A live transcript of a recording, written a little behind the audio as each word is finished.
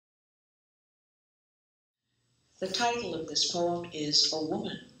The title of this poem is A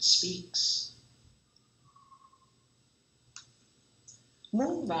Woman Speaks.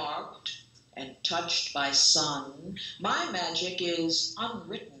 Moon-marked and touched by sun, my magic is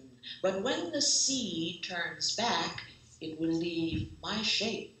unwritten, but when the sea turns back, it will leave my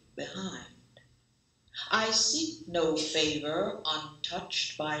shape behind. I seek no favor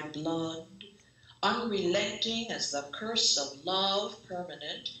untouched by blood, unrelenting as the curse of love,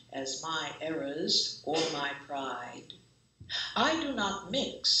 permanent as my errors or my pride. I do not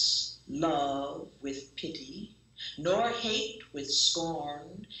mix love with pity, nor hate with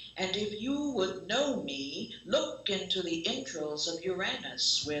scorn, and if you would know me, look into the entrails of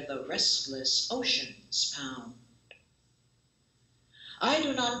Uranus, where the restless oceans pound. I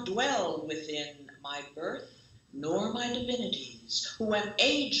do not dwell within my birth, nor my divinities, who am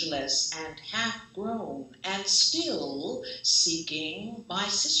ageless and half-grown, and still seeking my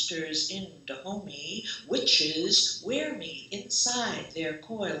sisters in Dahomey. Witches wear me inside their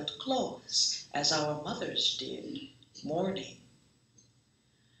coiled cloths, as our mothers did, mourning.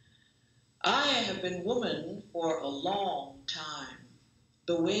 I have been woman for a long time.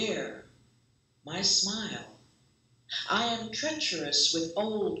 Beware my smile. I am treacherous with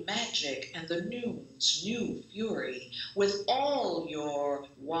old magic and the noon's new fury. With all your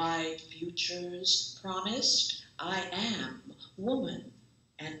wide futures promised, I am woman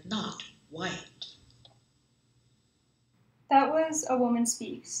and not white. That was A Woman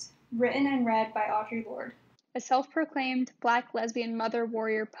Speaks, written and read by Audre Lorde, a self-proclaimed Black lesbian mother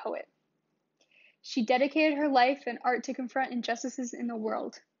warrior poet. She dedicated her life and art to confront injustices in the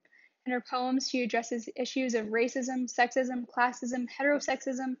world. In her poems, she addresses issues of racism, sexism, classism,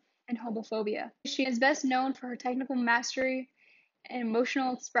 heterosexism, and homophobia. She is best known for her technical mastery and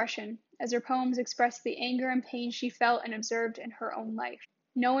emotional expression, as her poems express the anger and pain she felt and observed in her own life.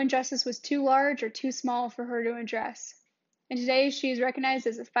 No injustice was too large or too small for her to address. And today, she is recognized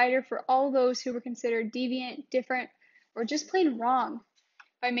as a fighter for all those who were considered deviant, different, or just plain wrong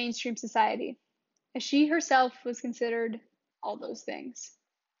by mainstream society, as she herself was considered all those things.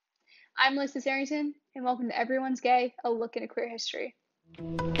 I'm Lisa Arrington, and welcome to Everyone's Gay, a look into queer history.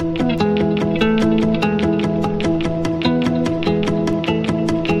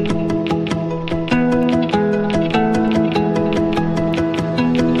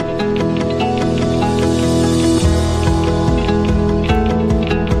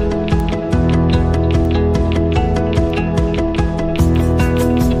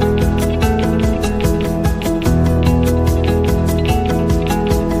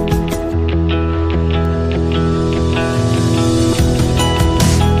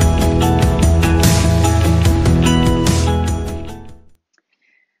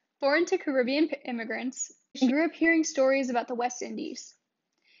 Born to Caribbean immigrants, she grew up hearing stories about the West Indies.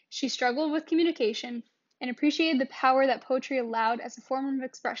 She struggled with communication and appreciated the power that poetry allowed as a form of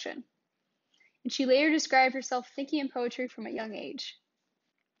expression. And she later described herself thinking in poetry from a young age.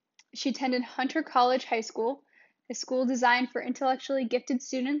 She attended Hunter College High School, a school designed for intellectually gifted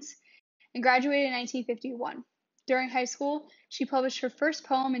students, and graduated in 1951. During high school, she published her first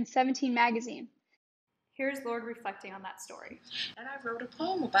poem in 17 magazine. Here's Lorde reflecting on that story. And I wrote a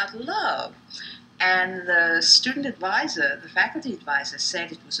poem about love. And the student advisor, the faculty advisor,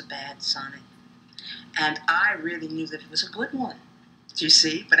 said it was a bad sonnet. And I really knew that it was a good one, do you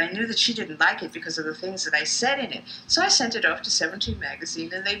see? But I knew that she didn't like it because of the things that I said in it. So I sent it off to 17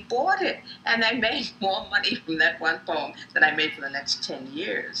 magazine, and they bought it. And I made more money from that one poem than I made for the next 10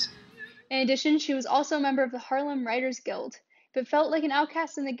 years. In addition, she was also a member of the Harlem Writers Guild, but felt like an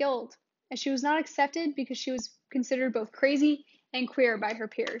outcast in the guild, as she was not accepted because she was considered both crazy and queer by her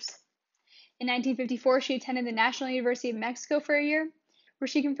peers. In 1954, she attended the National University of Mexico for a year, where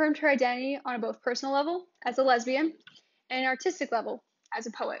she confirmed her identity on a both personal level, as a lesbian, and an artistic level, as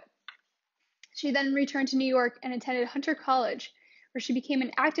a poet. She then returned to New York and attended Hunter College, where she became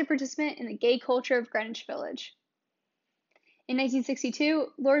an active participant in the gay culture of Greenwich Village. In 1962,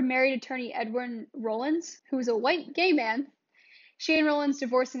 Lorde married attorney Edwin Rollins, who was a white gay man. She and Rollins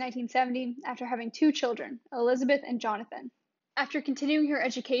divorced in 1970 after having 2 children, Elizabeth and Jonathan. After continuing her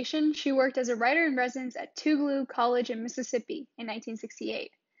education, she worked as a writer-in-residence at Tougaloo College in Mississippi in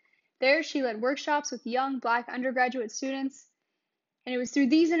 1968. There, she led workshops with young Black undergraduate students, and it was through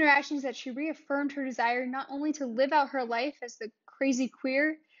these interactions that she reaffirmed her desire not only to live out her life as the crazy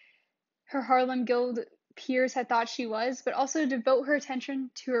queer her Harlem Guild peers had thought she was, but also devote her attention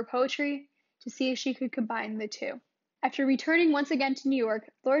to her poetry to see if she could combine the two. After returning once again to New York,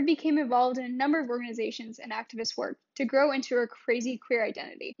 Lorde became involved in a number of organizations and activist work to grow into her crazy queer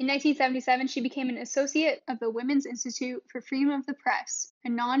identity. In 1977, she became an associate of the Women's Institute for Freedom of the Press, a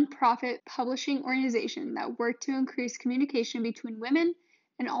non-profit publishing organization that worked to increase communication between women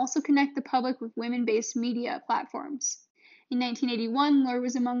and also connect the public with women-based media platforms. In 1981, Lorde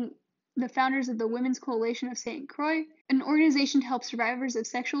was among the founders of the Women's Coalition of St. Croix, an organization to help survivors of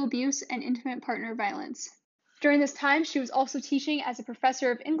sexual abuse and intimate partner violence. During this time, she was also teaching as a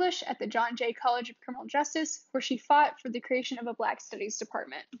professor of English at the John Jay College of Criminal Justice, where she fought for the creation of a Black Studies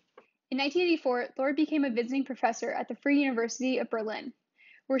department. In 1984, Lorde became a visiting professor at the Free University of Berlin,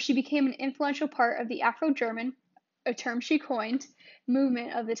 where she became an influential part of the Afro-German, a term she coined,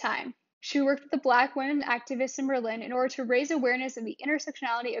 movement of the time. She worked with the Black women activists in Berlin in order to raise awareness of the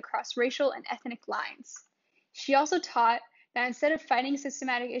intersectionality across racial and ethnic lines. She also taught that instead of fighting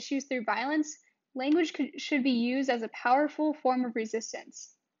systematic issues through violence, language should be used as a powerful form of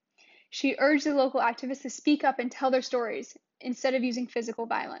resistance. She urged the local activists to speak up and tell their stories instead of using physical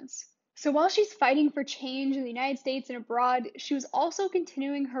violence. So while she's fighting for change in the United States and abroad, she was also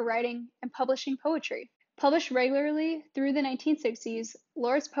continuing her writing and publishing poetry. Published regularly through the 1960s,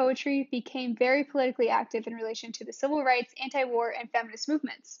 Lorde's poetry became very politically active in relation to the civil rights, anti-war, and feminist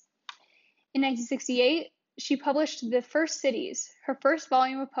movements. In 1968, she published The First Cities, her first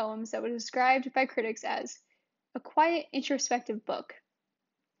volume of poems that was described by critics as a quiet, introspective book,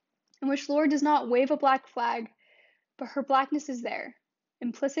 in which Lorde does not wave a black flag, but her blackness is there,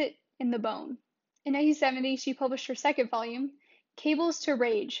 implicit in the bone. In 1970, she published her second volume, Cables to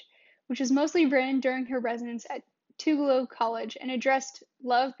Rage, which was mostly written during her residence at Tougaloo College and addressed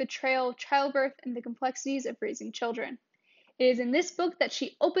love, betrayal, childbirth, and the complexities of raising children. It is in this book that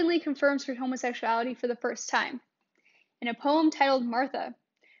she openly confirms her homosexuality for the first time, in a poem titled Martha,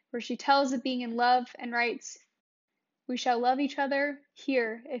 where she tells of being in love and writes, "We shall love each other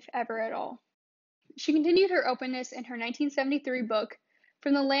here, if ever at all." She continued her openness in her 1973 book,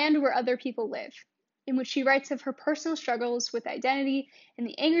 From the Land Where Other People Live, in which she writes of her personal struggles with identity and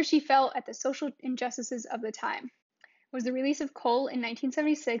the anger she felt at the social injustices of the time. It was the release of Cole in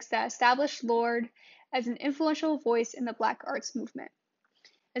 1976 that established Lorde as an influential voice in the Black arts movement,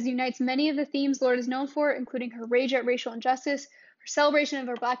 as it unites many of the themes Lorde is known for, including her rage at racial injustice, her celebration of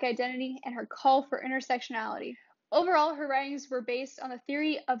her Black identity, and her call for intersectionality. Overall, her writings were based on the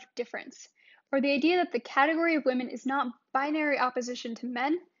theory of difference, or the idea that the category of women is not binary opposition to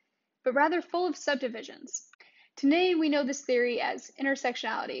men, but rather full of subdivisions. Today, we know this theory as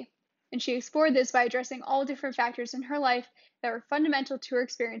intersectionality, and she explored this by addressing all different factors in her life that were fundamental to her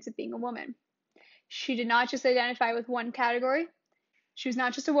experience of being a woman. She did not just identify with one category. She was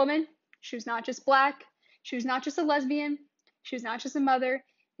not just a woman. She was not just Black. She was not just a lesbian. She was not just a mother.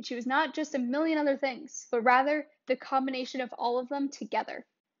 And she was not just a million other things, but rather the combination of all of them together.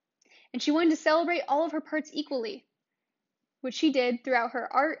 And she wanted to celebrate all of her parts equally, which she did throughout her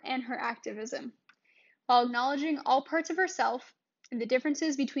art and her activism, while acknowledging all parts of herself and the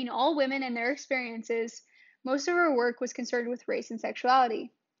differences between all women and their experiences. Most of her work was concerned with race and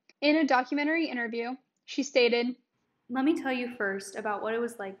sexuality. In a documentary interview, she stated, "Let me tell you first about what it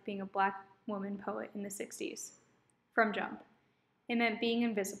was like being a Black woman poet in the 60s. From jump. It meant being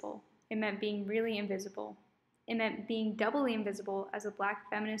invisible. It meant being really invisible. It meant being doubly invisible as a Black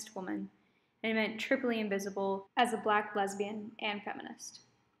feminist woman, and it meant triply invisible as a Black lesbian and feminist."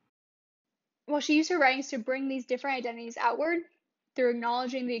 While she used her writings to bring these different identities outward, through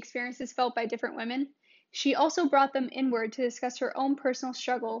acknowledging the experiences felt by different women, she also brought them inward to discuss her own personal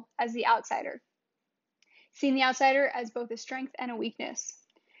struggle as the outsider, seeing the outsider as both a strength and a weakness.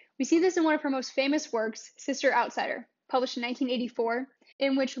 We see this in one of her most famous works, Sister Outsider, published in 1984,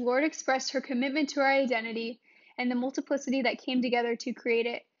 in which Lorde expressed her commitment to her identity and the multiplicity that came together to create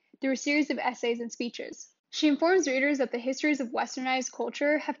it through a series of essays and speeches. She informs readers that the histories of westernized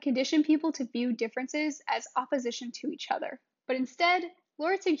culture have conditioned people to view differences as opposition to each other. But instead,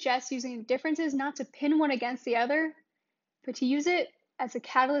 Lorde suggests using differences not to pin one against the other, but to use it as a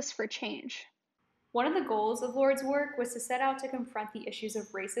catalyst for change. One of the goals of Lorde's work was to set out to confront the issues of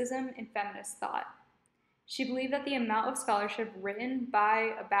racism in feminist thought. She believed that the amount of scholarship written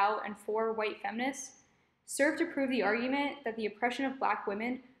by, about, and for white feminists served to prove the argument that the oppression of Black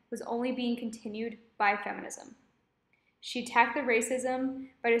women was only being continued by feminism. She attacked the racism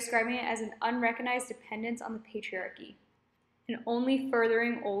by describing it as an unrecognized dependence on the patriarchy, and only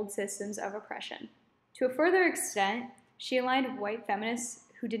furthering old systems of oppression. To a further extent, she aligned white feminists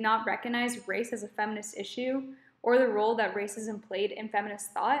who did not recognize race as a feminist issue or the role that racism played in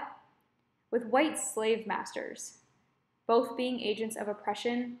feminist thought with white slave masters, both being agents of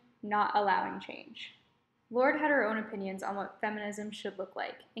oppression, not allowing change. Lorde had her own opinions on what feminism should look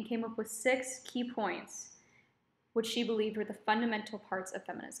like and came up with 6 key points which she believed were the fundamental parts of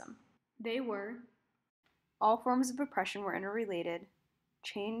feminism. They were: all forms of oppression were interrelated,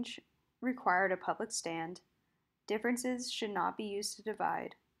 change required a public stand, differences should not be used to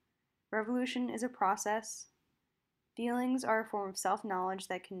divide, revolution is a process, feelings are a form of self-knowledge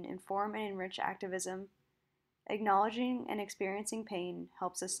that can inform and enrich activism, acknowledging and experiencing pain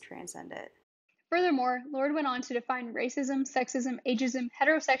helps us transcend it. Furthermore, Lorde went on to define racism, sexism, ageism,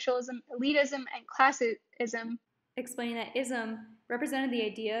 heterosexualism, elitism, and classism, explaining that ism represented the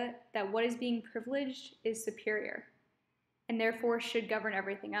idea that what is being privileged is superior, and therefore should govern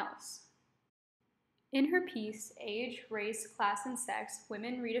everything else. In her piece, Age, Race, Class, and Sex,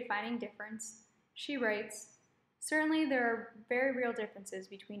 Women Redefining Difference, she writes, certainly there are very real differences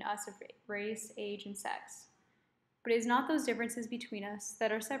between us of race, age, and sex. But it is not those differences between us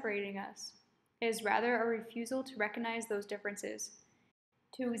that are separating us. It is rather a refusal to recognize those differences,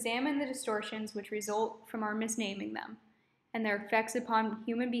 to examine the distortions which result from our misnaming them, and their effects upon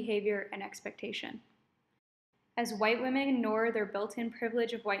human behavior and expectation. As white women ignore their built-in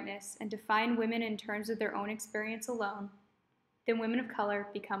privilege of whiteness and define women in terms of their own experience alone, then women of color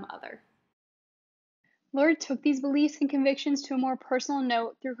become other. Lorde took these beliefs and convictions to a more personal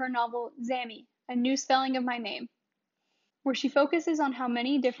note through her novel Zammy, A New Spelling of My Name, where she focuses on how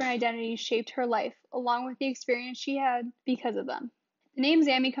many different identities shaped her life, along with the experience she had because of them. The name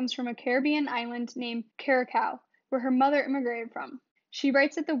Zammy comes from a Caribbean island named Curacao, where her mother immigrated from. She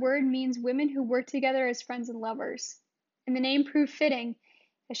writes that the word means women who work together as friends and lovers, and the name proved fitting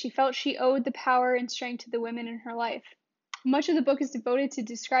as she felt she owed the power and strength to the women in her life. Much of the book is devoted to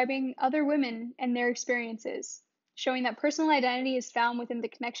describing other women and their experiences, showing that personal identity is found within the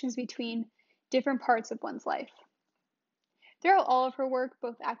connections between different parts of one's life. Throughout all of her work,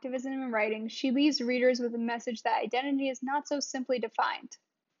 both activism and writing, she leaves readers with a message that identity is not so simply defined.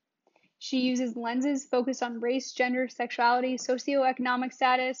 She uses lenses focused on race, gender, sexuality, socioeconomic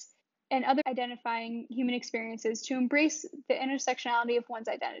status, and other identifying human experiences to embrace the intersectionality of one's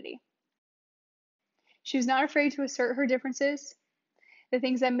identity. She was not afraid to assert her differences, the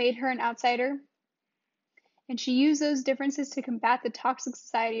things that made her an outsider, and she used those differences to combat the toxic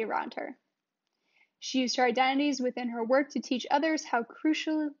society around her. She used her identities within her work to teach others how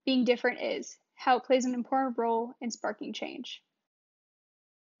crucial being different is, how it plays an important role in sparking change.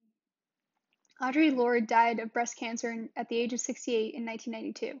 Audre Lorde died of breast cancer at the age of 68 in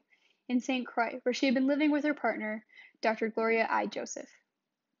 1992 in St. Croix, where she had been living with her partner, Dr. Gloria I. Joseph,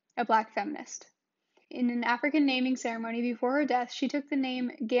 a Black feminist. In an African naming ceremony before her death, she took the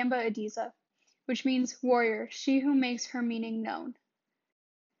name Gamba Adiza, which means warrior, she who makes her meaning known.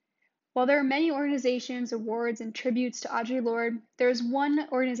 While there are many organizations, awards, and tributes to Audre Lorde, there is one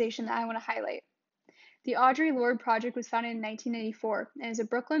organization that I want to highlight. The Audre Lorde Project was founded in 1994 and is a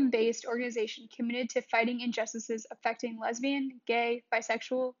Brooklyn-based organization committed to fighting injustices affecting lesbian, gay,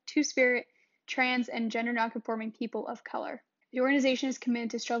 bisexual, two-spirit, trans, and gender nonconforming people of color. The organization is committed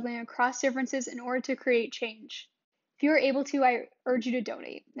to struggling across differences in order to create change. If you are able to, I urge you to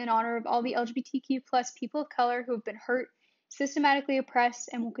donate in honor of all the LGBTQ+ people of color who have been hurt, systematically oppressed,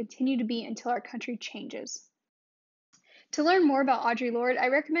 and will continue to be until our country changes. To learn more about Audre Lorde, I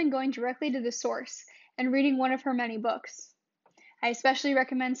recommend going directly to the source and reading one of her many books. I especially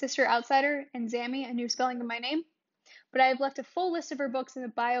recommend Sister Outsider and Zammy, A New Spelling of My Name, but I have left a full list of her books in the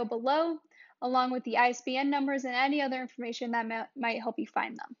bio below, along with the ISBN numbers and any other information that might help you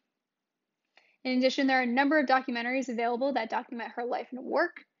find them. In addition, there are a number of documentaries available that document her life and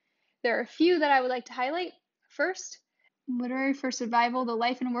work. There are a few that I would like to highlight. First, Literary for Survival, The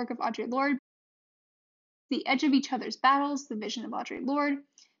Life and Work of Audre Lorde, The Edge of Each Other's Battles, The Vision of Audre Lorde.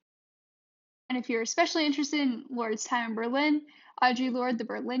 And if you're especially interested in Lorde's time in Berlin, Audre Lorde, The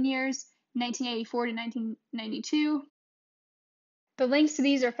Berlin Years, 1984 to 1992. The links to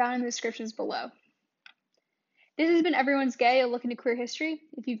these are found in the descriptions below. This has been Everyone's Gay, a look into queer history.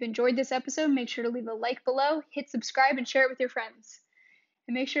 If you've enjoyed this episode, make sure to leave a like below, hit subscribe, and share it with your friends.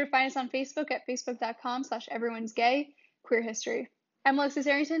 And make sure to find us on Facebook at facebook.com/everyone'sgay queer history. I'm Alexis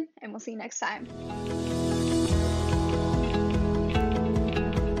Arrington, and we'll see you next time.